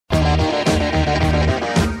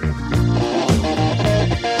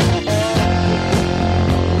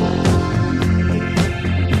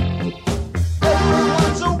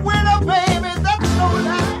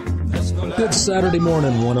Saturday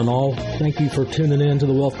morning, one and all. Thank you for tuning in to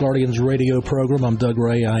the Wealth Guardians radio program. I'm Doug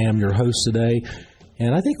Ray. I am your host today.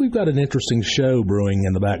 And I think we've got an interesting show brewing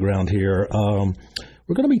in the background here.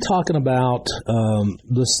 We're going to be talking about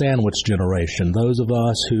the sandwich generation, those of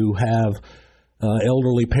us who have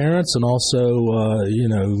elderly parents and also,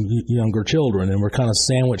 younger children, and we're kind of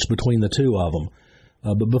sandwiched between the two of them.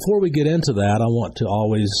 But before we get into that, I want to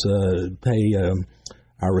always pay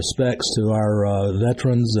our respects to our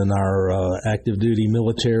veterans and our active duty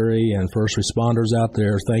military and first responders out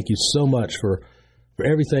there. Thank you so much for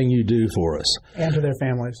everything you do for us. And to their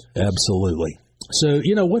families. Absolutely. So,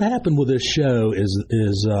 what happened with this show is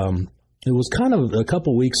it was kind of a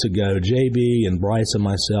couple weeks ago, JB and Bryce and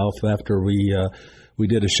myself, after we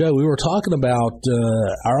did a show, we were talking about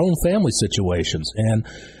our own family situations. And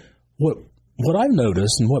what I've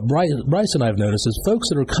noticed and what Bryce and I have noticed is folks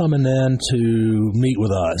that are coming in to meet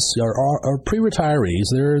with us are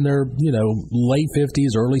pre-retirees. They're in their, late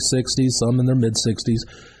 50s, early 60s, some in their mid-60s.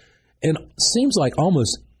 And it seems like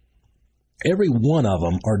almost every one of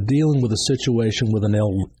them are dealing with a situation with an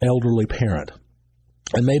elderly parent.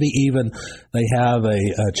 And maybe even they have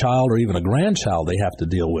a child or even a grandchild they have to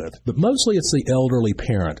deal with. But mostly it's the elderly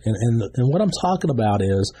parent. And what I'm talking about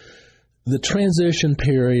is the transition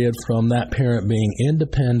period from that parent being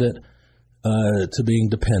independent to being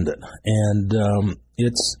dependent. And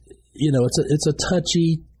it's a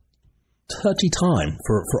touchy time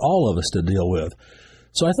for all of us to deal with.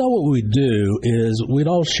 So I thought what we'd do is we'd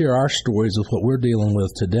all share our stories of what we're dealing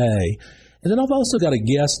with today. And then I've also got a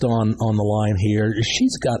guest on the line here.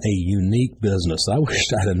 She's got a unique business. I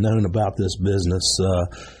wish I'd have known about this business,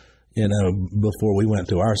 before we went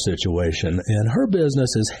through our situation. And her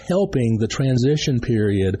business is helping the transition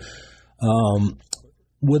period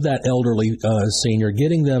with that elderly senior,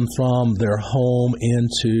 getting them from their home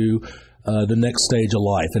into the next stage of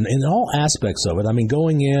life, and in all aspects of it. I mean,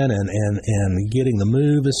 going in and getting the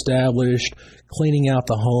move established, cleaning out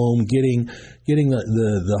the home, getting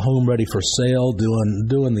the home ready for sale,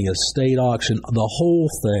 doing the estate auction, the whole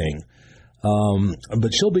thing.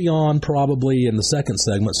 But she'll be on probably in the second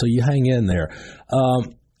segment, so you hang in there.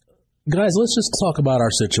 Guys, let's just talk about our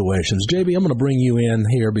situations. JB, I'm going to bring you in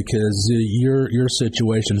here because your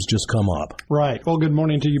situation's just come up. Right. Well, good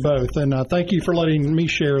morning to you both. And thank you for letting me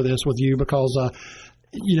share this with you because,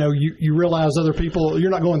 you realize other people, you're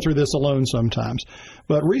not going through this alone sometimes.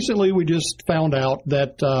 But recently we just found out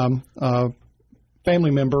that a family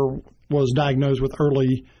member was diagnosed with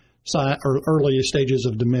early stages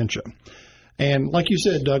of dementia. And like you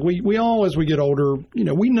said, Doug, we all, as we get older,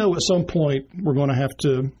 we know at some point we're going to have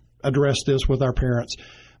to address this with our parents.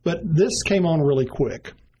 But this came on really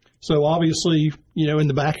quick. So obviously, in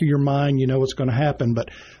the back of your mind, you know what's going to happen. But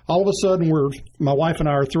all of a sudden, my wife and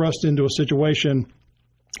I are thrust into a situation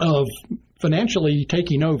of financially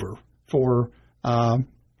taking over for,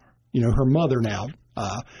 her mother now.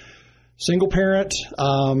 Single parent,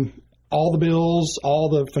 all the bills, all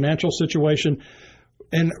the financial situation.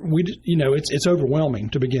 And it's overwhelming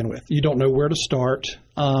to begin with. You don't know where to start.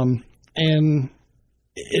 And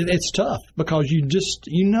it's tough because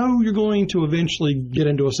you're going to eventually get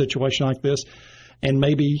into a situation like this. And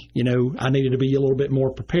maybe, I needed to be a little bit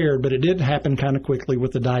more prepared, but it did happen kind of quickly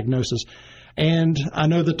with the diagnosis. And I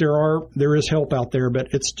know that there is help out there, but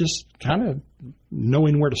it's just kind of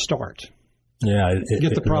knowing where to start. Yeah.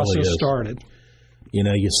 Get the process really started.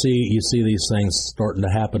 You see these things starting to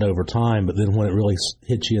happen over time, but then when it really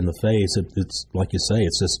hits you in the face, it's like you say,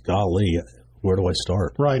 it's just, golly, where do I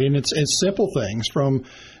start? Right, and it's simple things from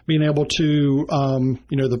being able to,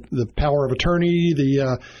 the power of attorney,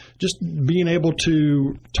 just being able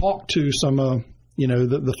to talk to some,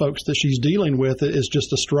 the folks that she's dealing with is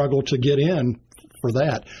just a struggle to get in for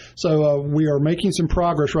that. So we are making some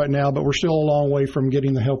progress right now, but we're still a long way from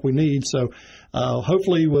getting the help we need. So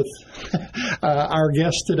hopefully with our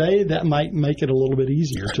guest today, that might make it a little bit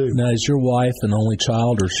easier too. Now, is your wife an only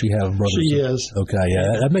child, or does she have brothers? She is. Okay,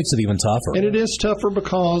 yeah, that makes it even tougher. And it is tougher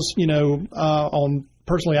because,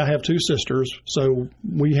 personally, I have two sisters, so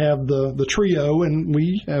we have the trio, and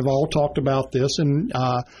we have all talked about this, and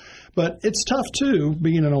but it's tough too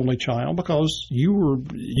being an only child because you were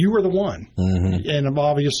the one, and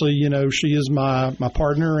obviously she is my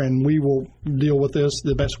partner, and we will deal with this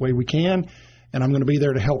the best way we can, and I'm going to be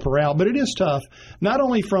there to help her out. But it is tough, not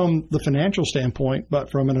only from the financial standpoint, but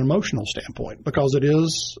from an emotional standpoint, because it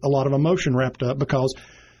is a lot of emotion wrapped up. Because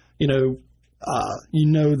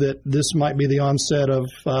that this might be the onset of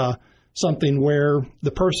something where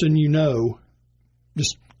the person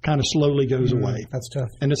just kind of slowly goes away. That's tough.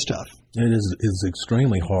 And it's tough. It is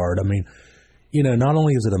extremely hard. I mean, not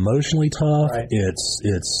only is it emotionally tough, right. it's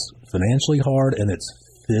financially hard, and it's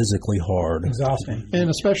physically hard. Exhausting. And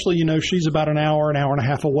especially, she's about an hour and a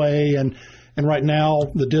half away, and right now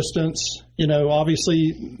the distance,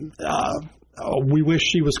 obviously we wish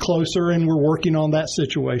she was closer, and we're working on that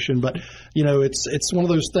situation. But it's one of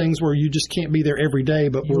those things where you just can't be there every day.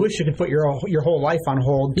 But you wish you could put your whole life on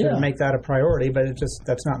hold to make that a priority, but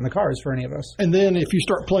that's not in the cards for any of us. And then if you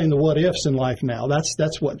start playing the what ifs in life now,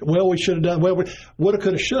 that's what we should have done. Well, we woulda,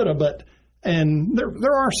 coulda, shoulda. But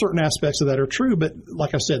there are certain aspects of that are true. But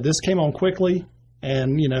like I said, this came on quickly.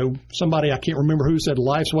 And, somebody, I can't remember who said,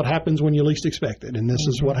 life's what happens when you least expect it. And this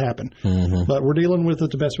is what happened. Mm-hmm. But we're dealing with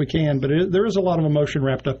it the best we can. But there is a lot of emotion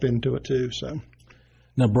wrapped up into it, too. So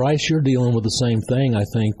now, Bryce, you're dealing with the same thing, I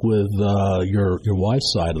think, with your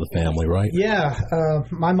wife's side of the family, right? Yeah.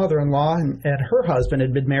 My mother-in-law and her husband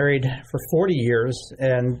had been married for 40 years.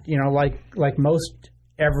 And, like most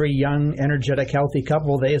every young, energetic, healthy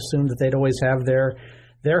couple, they assumed that they'd always have their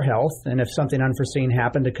health, and if something unforeseen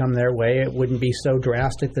happened to come their way, it wouldn't be so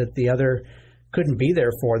drastic that the other couldn't be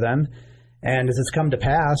there for them. And as it's come to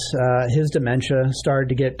pass, his dementia started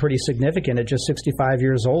to get pretty significant at just 65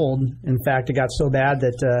 years old. In fact, it got so bad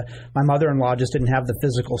that my mother-in-law just didn't have the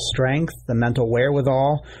physical strength, the mental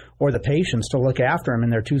wherewithal, or the patience to look after him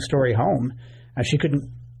in their 2-story home.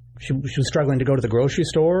 She was struggling to go to the grocery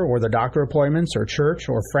store or the doctor appointments or church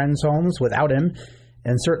or friends' homes without him.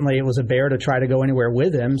 And certainly it was a bear to try to go anywhere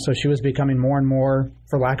with him. So she was becoming more and more,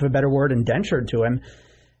 for lack of a better word, indentured to him.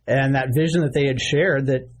 And that vision that they had shared,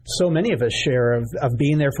 that so many of us share of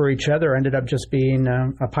being there for each other, ended up just being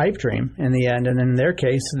a pipe dream in the end. And in their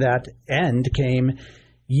case, that end came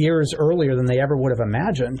years earlier than they ever would have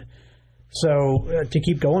imagined. So to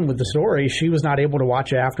keep going with the story, she was not able to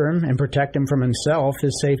watch after him and protect him from himself.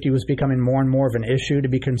 His safety was becoming more and more of an issue to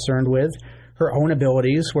be concerned with. Her own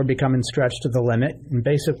abilities were becoming stretched to the limit, and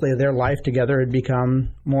basically their life together had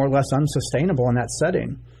become more or less unsustainable in that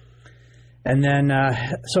setting. And then,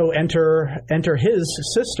 so enter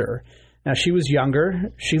his sister. Now, she was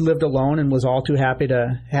younger. She lived alone and was all too happy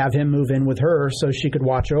to have him move in with her so she could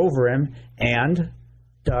watch over him and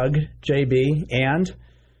Doug, JB, and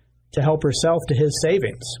to help herself to his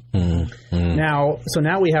savings. Mm-hmm.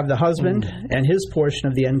 Now we have the husband and his portion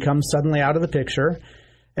of the income suddenly out of the picture.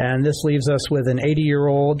 And this leaves us with an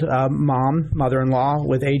 80-year-old mother-in-law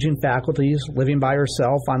with aging faculties, living by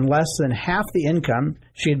herself on less than half the income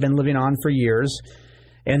she had been living on for years.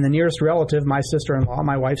 And the nearest relative, my sister-in-law,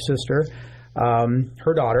 my wife's sister,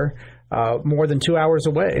 her daughter, more than 2 hours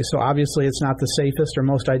away. So obviously it's not the safest or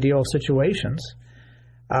most ideal situations.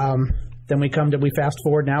 Then we fast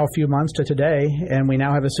forward now a few months to today, and we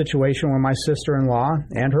now have a situation where my sister-in-law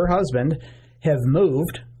and her husband have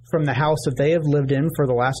moved from the house that they have lived in for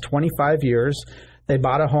the last 25 years. They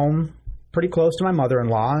bought a home pretty close to my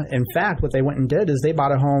mother-in-law. In fact, what they went and did is they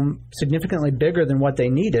bought a home significantly bigger than what they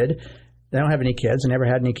needed. They don't have any kids, and never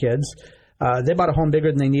had any kids. They bought a home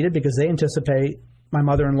bigger than they needed because they anticipate my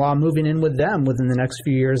mother-in-law moving in with them within the next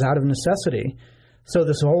few years out of necessity. So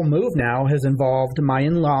this whole move now has involved my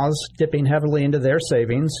in-laws dipping heavily into their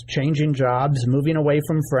savings, changing jobs, moving away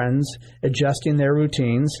from friends, adjusting their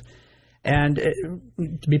routines. And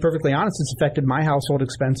to be perfectly honest, it's affected my household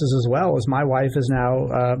expenses as well, as my wife is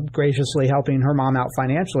now graciously helping her mom out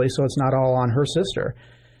financially, so it's not all on her sister.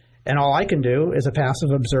 And all I can do as a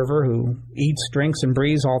passive observer who eats, drinks, and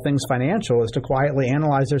breathes all things financial is to quietly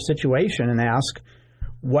analyze their situation and ask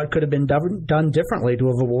what could have been done differently to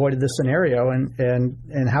have avoided this scenario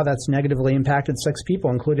and how that's negatively impacted 6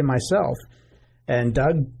 people, including myself. And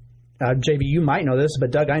Doug, JB, you might know this,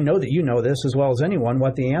 but Doug, I know that you know this as well as anyone,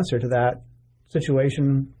 what the answer to that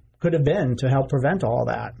situation could have been to help prevent all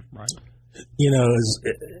that. Right. As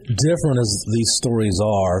different as these stories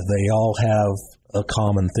are, they all have a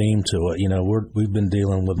common theme to it. We've been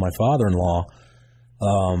dealing with my father-in-law.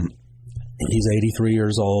 He's 83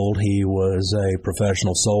 years old. He was a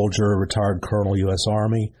professional soldier, retired Colonel, U.S.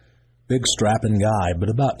 Army, big strapping guy. But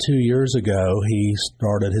about 2 years ago,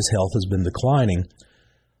 his health has been declining.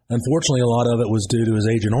 Unfortunately, a lot of it was due to his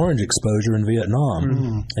Agent Orange exposure in Vietnam.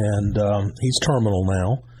 Mm-hmm. And he's terminal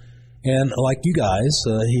now. And like you guys,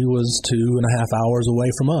 he was 2.5 hours away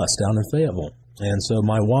from us down in Fayetteville. And so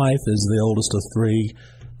my wife is the oldest of 3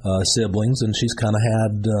 siblings, and she's kind of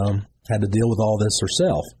had to deal with all this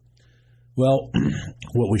herself. Well,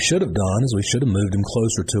 what we should have done is we should have moved him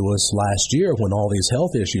closer to us last year when all these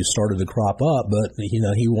health issues started to crop up. But,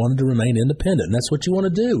 he wanted to remain independent. And that's what you want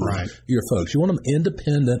to do, right, your folks. You want them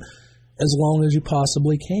independent as long as you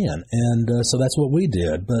possibly can. And so that's what we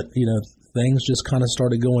did. But, things just kind of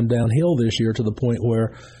started going downhill this year to the point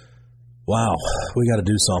where, wow, we got to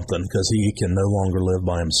do something because he can no longer live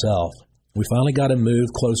by himself. We finally got him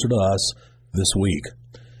moved closer to us this week.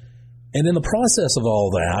 And in the process of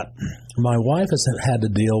all that, my wife has had to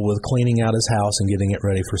deal with cleaning out his house and getting it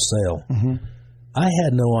ready for sale. Mm-hmm. I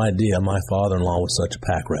had no idea my father-in-law was such a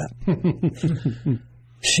pack rat.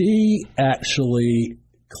 She actually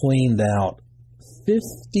cleaned out 50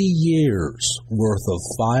 years worth of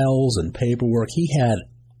files and paperwork. He had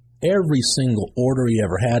every single order he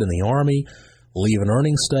ever had in the Army, leave and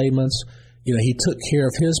earning statements. You know, he took care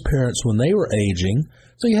of his parents when they were aging,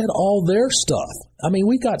 so he had all their stuff. I mean,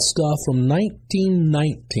 we got stuff from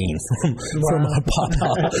 1919 from our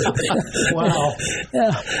papa. Wow.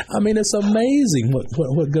 Yeah, I mean, it's amazing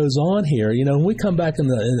what goes on here. You know, when we come back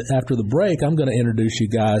after the break, I'm going to introduce you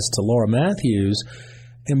guys to Laura Matthews,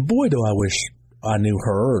 and boy, do I wish I knew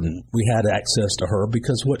her and we had access to her,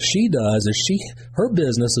 because what she does is her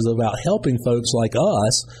business is about helping folks like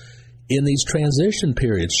us in these transition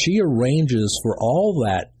periods. She arranges for all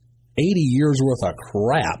that 80 years worth of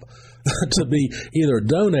crap to be either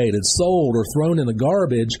donated, sold, or thrown in the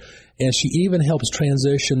garbage, and she even helps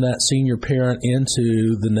transition that senior parent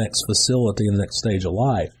into the next facility and the next stage of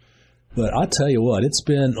life. But I tell you what, it's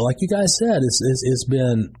been, like you guys said, it's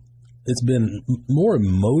been more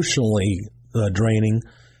emotionally draining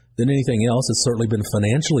than anything else. It's certainly been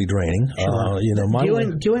financially draining. Sure.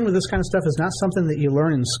 Dealing with this kind of stuff is not something that you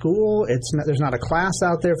learn in school. There's not a class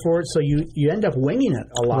out there for it, so you end up winging it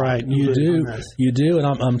a lot. Right, you do, and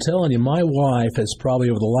I'm telling you, my wife has probably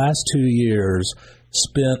over the last 2 years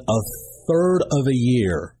spent a third of a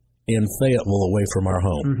year in Fayetteville away from our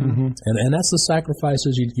home, mm-hmm. and that's the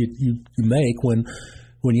sacrifices you make when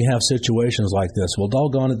you have situations like this. Well,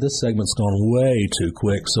 doggone it, this segment's gone way too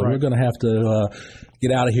quick, so We're going to have to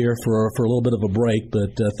get out of here for a little bit of a break.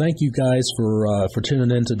 But thank you guys for tuning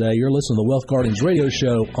in today. You're listening to the Wealth Guardians radio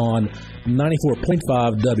show on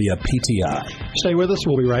 94.5 WPTI. Stay with us.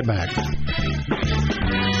 We'll be right back.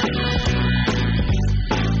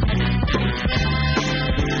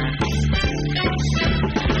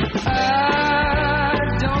 I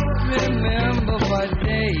don't remember what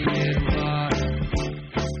day it was.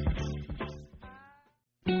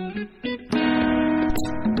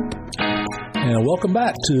 And welcome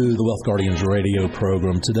back to the Wealth Guardians radio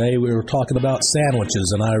program. Today we were talking about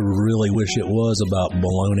sandwiches, and I really wish it was about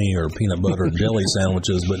bologna or peanut butter and jelly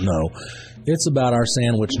sandwiches, but no. It's about our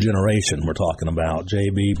sandwich generation we're talking about.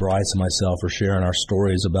 JB, Bryce, and myself are sharing our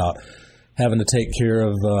stories about having to take care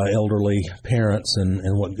of elderly parents and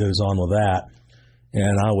what goes on with that.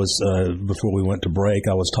 And I was, before we went to break,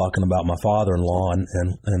 I was talking about my father-in-law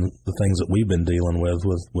and the things that we've been dealing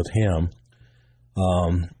with him.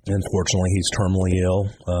 Unfortunately, he's terminally ill,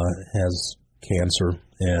 has cancer,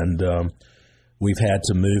 and we've had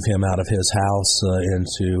to move him out of his house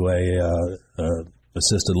into a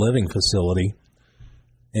assisted living facility.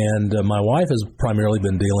 And my wife has primarily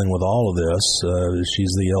been dealing with all of this.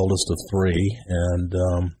 She's the eldest of three, and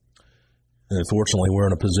fortunately, we're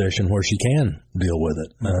in a position where she can deal with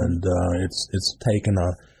it. And it's taken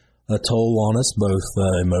a toll on us, both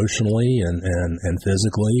emotionally and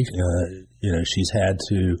physically. She's had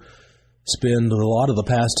to spend a lot of the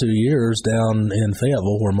past 2 years down in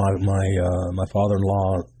Fayetteville, where my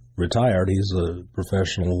father-in-law retired. He's a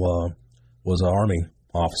professional, was an Army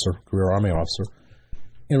officer, career Army officer,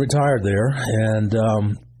 and retired there. And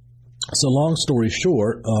so, long story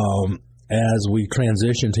short, as we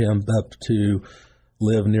transitioned him up to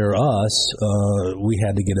live near us, we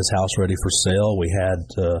had to get his house ready for sale. We had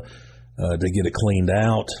to get it cleaned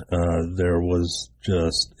out. There was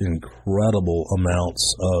just incredible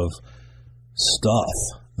amounts of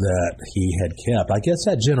stuff that he had kept. I guess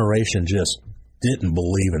that generation just didn't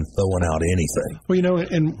believe in throwing out anything. Well,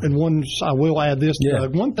 and one, I will add this. Yeah.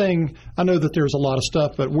 One thing, I know that there's a lot of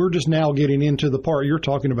stuff, but we're just now getting into the part you're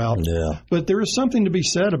talking about. Yeah. But there is something to be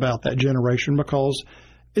said about that generation, because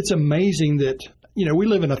it's amazing that, we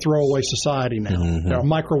live in a throwaway society now, mm-hmm. A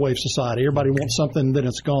microwave society. Everybody wants something, then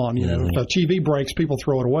it's gone. Mm-hmm. If a TV breaks, people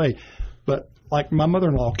throw it away. But like my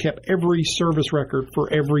mother-in-law kept every service record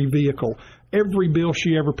for every vehicle, every bill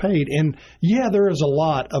she ever paid. And yeah, there is a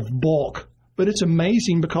lot of bulk, but it's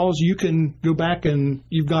amazing because you can go back and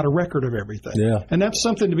you've got a record of everything. Yeah. And that's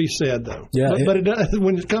something to be said, though. Yeah. But it does,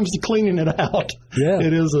 when it comes to cleaning it out, yeah.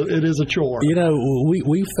 it is a chore.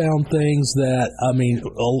 We found things that,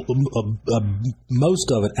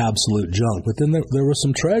 most of it absolute junk, but then there were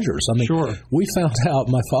some treasures. Sure. We found out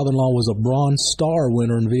my father-in-law was a Bronze Star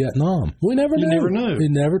winner in Vietnam. We never knew. You never knew. He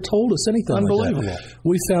never told us anything Unbelievable. like that.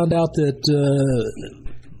 We found out that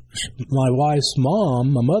my wife's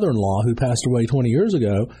mom, my mother-in-law, who passed away 20 years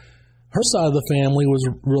ago, her side of the family was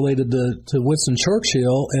related to Winston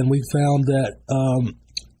Churchill, and we found that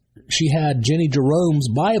she had Jenny Jerome's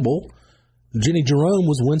Bible. Jenny Jerome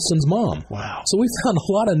was Winston's mom. Wow. So we found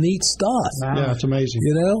a lot of neat stuff. Wow. Yeah, it's amazing.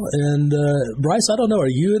 You know, and Bryce, I don't know, are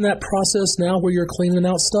you in that process now where you're cleaning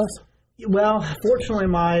out stuff? Well, fortunately,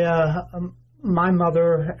 my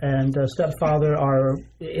mother and stepfather are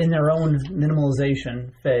in their own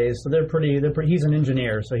minimalization phase, so they're pretty. He's an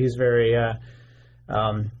engineer, so he's very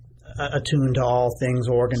attuned to all things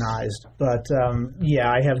organized. But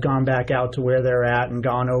yeah, I have gone back out to where they're at and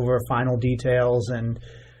gone over final details and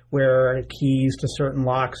where keys to certain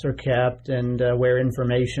locks are kept and where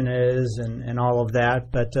information is and all of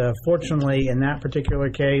that. But fortunately, in that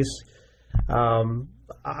particular case,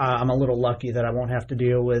 I'm a little lucky that I won't have to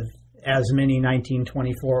deal with as many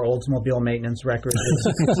 1924 Oldsmobile maintenance records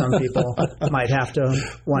as some people might have to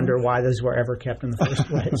wonder why those were ever kept in the first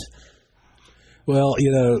place. Well,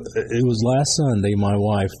 you know, it was last Sunday, my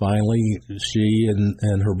wife finally, she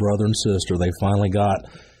and her brother and sister, they finally got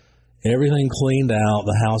everything cleaned out,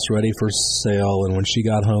 the house ready for sale, and when she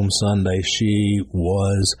got home Sunday, she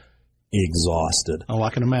was exhausted. Oh, I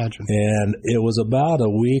can imagine. And it was about a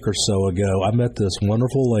week or so ago, I met this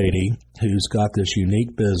wonderful lady who's got this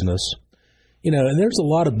unique business. You know, and there's a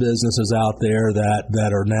lot of businesses out there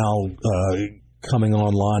that are now coming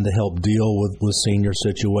online to help deal with senior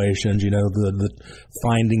situations, you know, the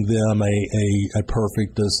finding them a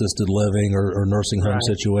perfect assisted living or nursing home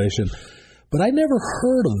situation. But I never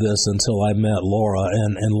heard of this until I met Laura.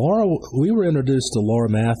 And Laura, we were introduced to Laura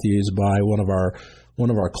Matthews by one of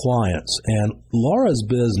our clients. And Laura's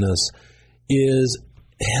business is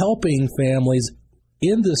helping families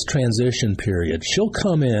in this transition period. She'll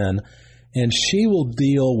come in and she will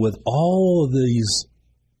deal with all of these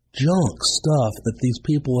junk stuff that these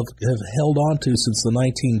people have held on to since the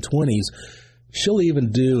 1920s. She'll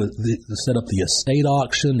even set up the estate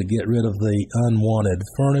auction to get rid of the unwanted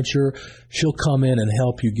furniture. She'll come in and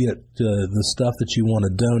help you get the stuff that you want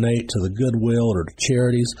to donate to the Goodwill or to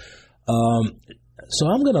charities. So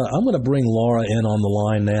I'm gonna bring Laura in on the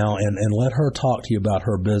line now and let her talk to you about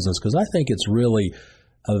her business, because I think it's really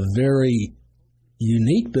a very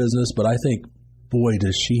unique business, but I think, boy,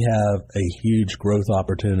 does she have a huge growth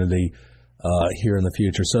opportunity here in the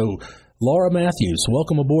future. So, Laura Matthews,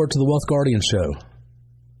 welcome aboard to the Wealth Guardian Show.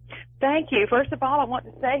 Thank you. First of all, I want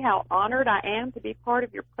to say how honored I am to be part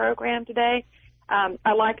of your program today.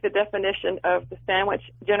 I like the definition of the sandwich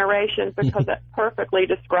generation because that perfectly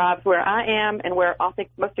describes where I am and where I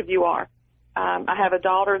think most of you are. I have a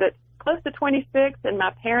daughter that's close to 26, and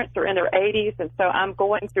my parents are in their 80s, and so I'm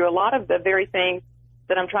going through a lot of the very things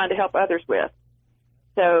that I'm trying to help others with.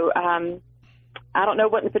 So I don't know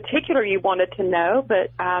what in particular you wanted to know,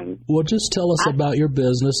 but well, just tell us about your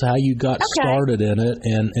business, how you got started in it,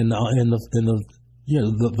 and the you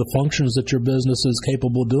know the functions that your business is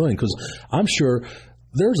capable of doing. Because I'm sure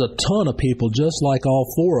there's a ton of people just like all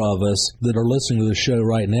four of us that are listening to the show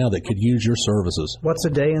right now that could use your services. What's a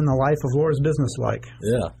day in the life of Laura's business like?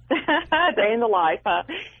 Yeah, day in the life.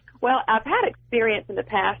 Well, I've had experience in the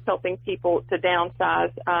past helping people to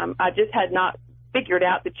downsize. I just had not figured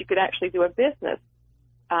out that you could actually do a business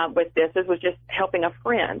with this. This was just helping a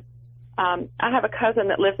friend. I have a cousin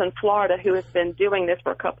that lives in Florida who has been doing this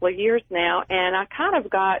for a couple of years now, and I kind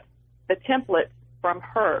of got the template from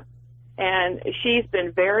her. And she's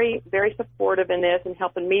been very, very supportive in this and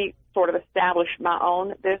helping me sort of establish my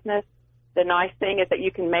own business. The nice thing is that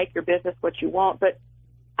you can make your business what you want, but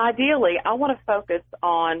ideally I want to focus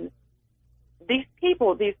on these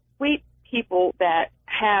people, these sweet people that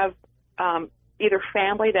have either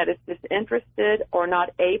family that is disinterested or not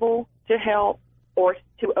able to help or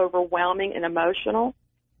too overwhelming and emotional.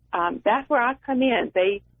 That's where I come in.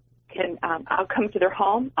 They can, I'll come to their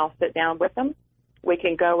home. I'll sit down with them. We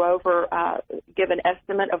can go over, give an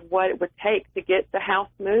estimate of what it would take to get the house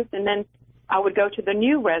moved, and then I would go to the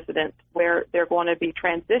new residence where they're going to be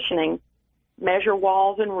transitioning, measure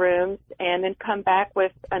walls and rooms, and then come back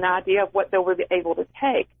with an idea of what they will be able to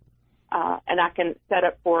take. And I can set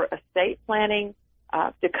up for estate planning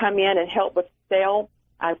to come in and help with sale.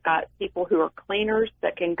 I've got people who are cleaners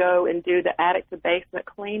that can go and do the attic to basement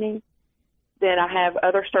cleaning. Then I have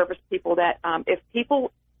other service people that if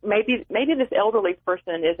people, maybe this elderly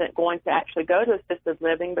person isn't going to actually go to assisted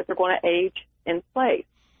living, but they're going to age in place.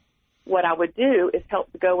 What I would do is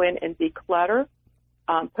help to go in and declutter,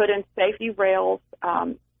 put in safety rails,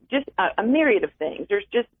 just a myriad of things.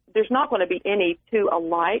 There's not going to be any two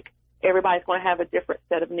alike. Everybody's going to have a different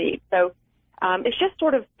set of needs. So it's just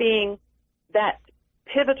sort of being that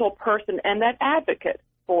pivotal person and that advocate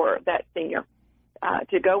for that senior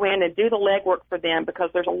to go in and do the legwork for them, because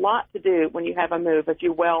there's a lot to do when you have a move, as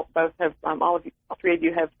you well both have, all three of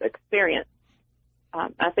you have experienced.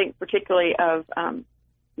 I think particularly of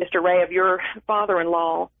Mr. Ray, of your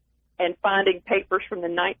father-in-law, and finding papers from the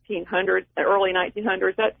 1900s, the early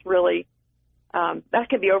 1900s. That's really that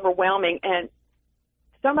can be overwhelming, and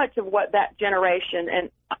so much of what that generation and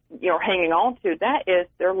hanging on to, that is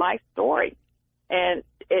their life story. And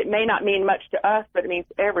it may not mean much to us, but it means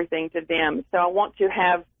everything to them. So I want to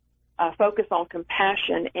have a focus on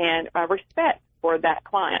compassion and respect for that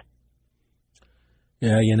client.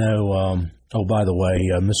 Yeah, oh, by the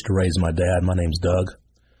way, Mr. Ray's my dad. My name's Doug.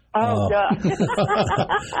 Oh, Doug.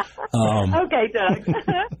 Okay, Doug.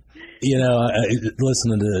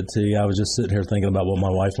 Listening to you, I was just sitting here thinking about what my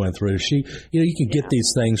wife went through. She, you can get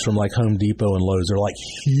these things from like Home Depot and Lowe's. They're like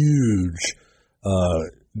huge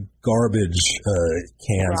garbage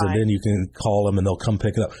cans, right. And then you can call them and they'll come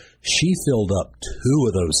pick it up. She filled up 2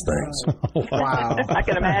 of those things. Wow. I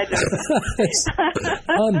can imagine. It's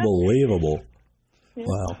unbelievable.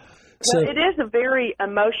 Wow. So, well, it is a very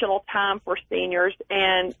emotional time for seniors,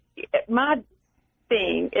 and my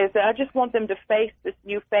thing is that I just want them to face this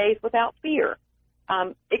new phase without fear.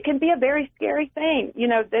 It can be a very scary thing,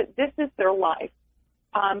 that this is their life.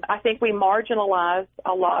 I think we marginalize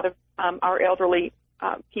a lot of our elderly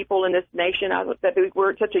people in this nation. That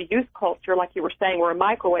we're such a youth culture, like you were saying, we're a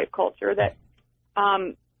microwave culture, that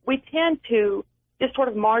we tend to just sort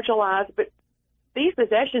of marginalize, but these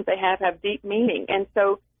possessions they have deep meaning. And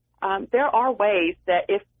so there are ways that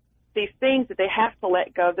if these things that they have to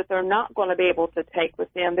let go, that they're not going to be able to take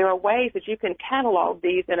with them, there are ways that you can catalog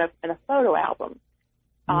these in a photo album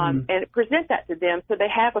and present that to them so they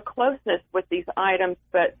have a closeness with these items,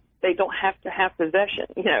 but they don't have to have possession,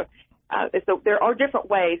 So there are different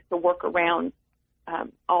ways to work around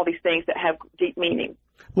all these things that have deep meaning.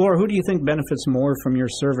 Laura, who do you think benefits more from your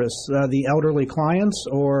service, the elderly clients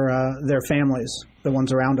or their families, the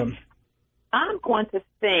ones around them? I'm going to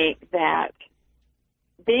think that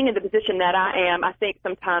being in the position that I am, I think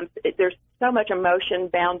sometimes there's so much emotion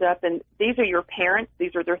bound up, and these are your parents.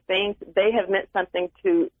 These are their things. They have meant something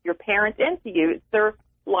to your parents and to you. It's their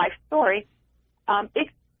life story.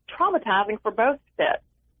 It's traumatizing for both sets.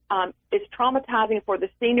 It's traumatizing for the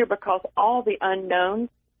senior because all the unknowns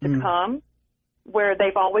to come, where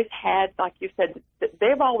they've always had, like you said,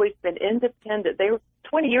 they've always been independent.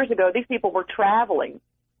 20 years ago, these people were traveling.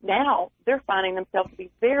 Now they're finding themselves to be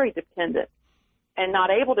very dependent and not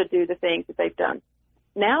able to do the things that they've done.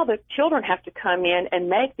 Now the children have to come in and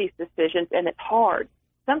make these decisions, and it's hard.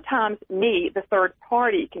 Sometimes me, the third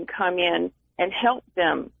party, can come in and help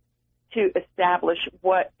them to establish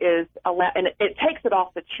what is allowed, and it takes it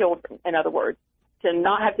off the children, in other words, to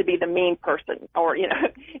not have to be the mean person or,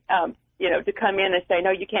 to come in and say, no,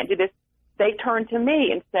 you can't do this. They turn to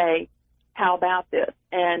me and say, how about this?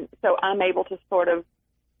 And so I'm able to sort of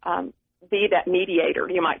be that mediator,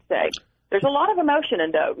 you might say. There's a lot of emotion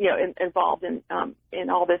involved in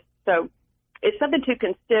all this. So it's something to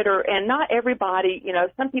consider, and not everybody,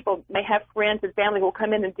 some people may have friends and family who will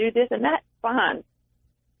come in and do this, and that's fine.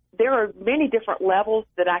 There are many different levels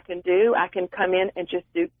that I can do. I can come in and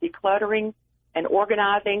just do decluttering and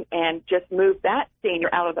organizing and just move that senior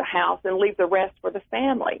out of the house and leave the rest for the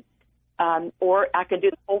family. Or I can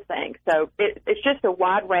do the whole thing. So it's just a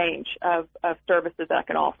wide range of services that I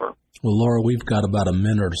can offer. Well, Laura, we've got about a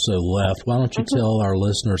minute or so left. Why don't you tell our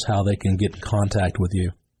listeners how they can get in contact with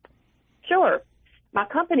you? Sure. My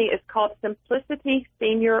company is called Simplicity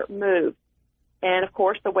Senior Moves. And, of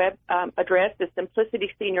course, the web address is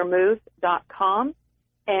simplicityseniormoves.com.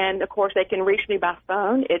 And, of course, they can reach me by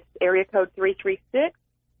phone. It's area code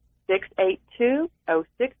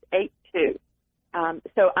 336-682-0682.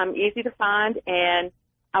 So I'm easy to find, and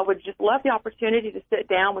I would just love the opportunity to sit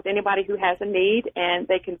down with anybody who has a need, and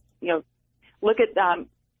they can, look at down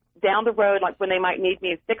the road, like when they might need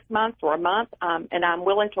me in 6 months or a month, and I'm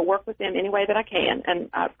willing to work with them any way that I can. And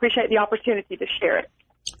I appreciate the opportunity to share it.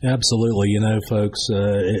 Absolutely. Folks,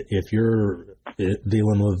 if you're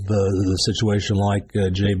dealing with the situation like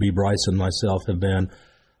J.B. Bryce and myself have been,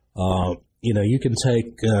 you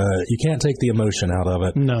can't take the emotion out of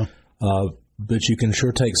it. No. But you can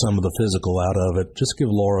sure take some of the physical out of it. Just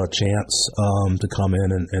give Laura a chance to come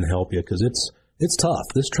in and help you, because it's tough.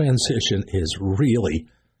 This transition is really,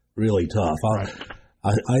 really tough. Right.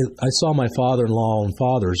 I saw my father-in-law on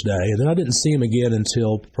Father's Day, and then I didn't see him again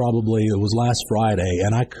until probably it was last Friday,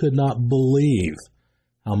 and I could not believe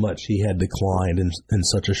how much he had declined in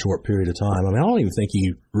such a short period of time. I mean, I don't even think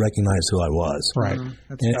he recognized who I was. Right.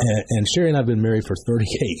 And Sherry and I have been married for 38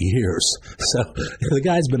 years. So the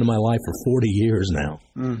guy's been in my life for 40 years now.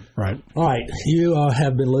 Right. All right. You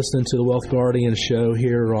have been listening to the Wealth Guardian show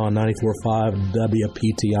here on 94.5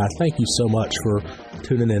 WPTI. Thank you so much for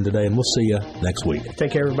tuning in today, and we'll see you next week.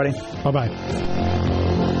 Take care, everybody. Bye-bye.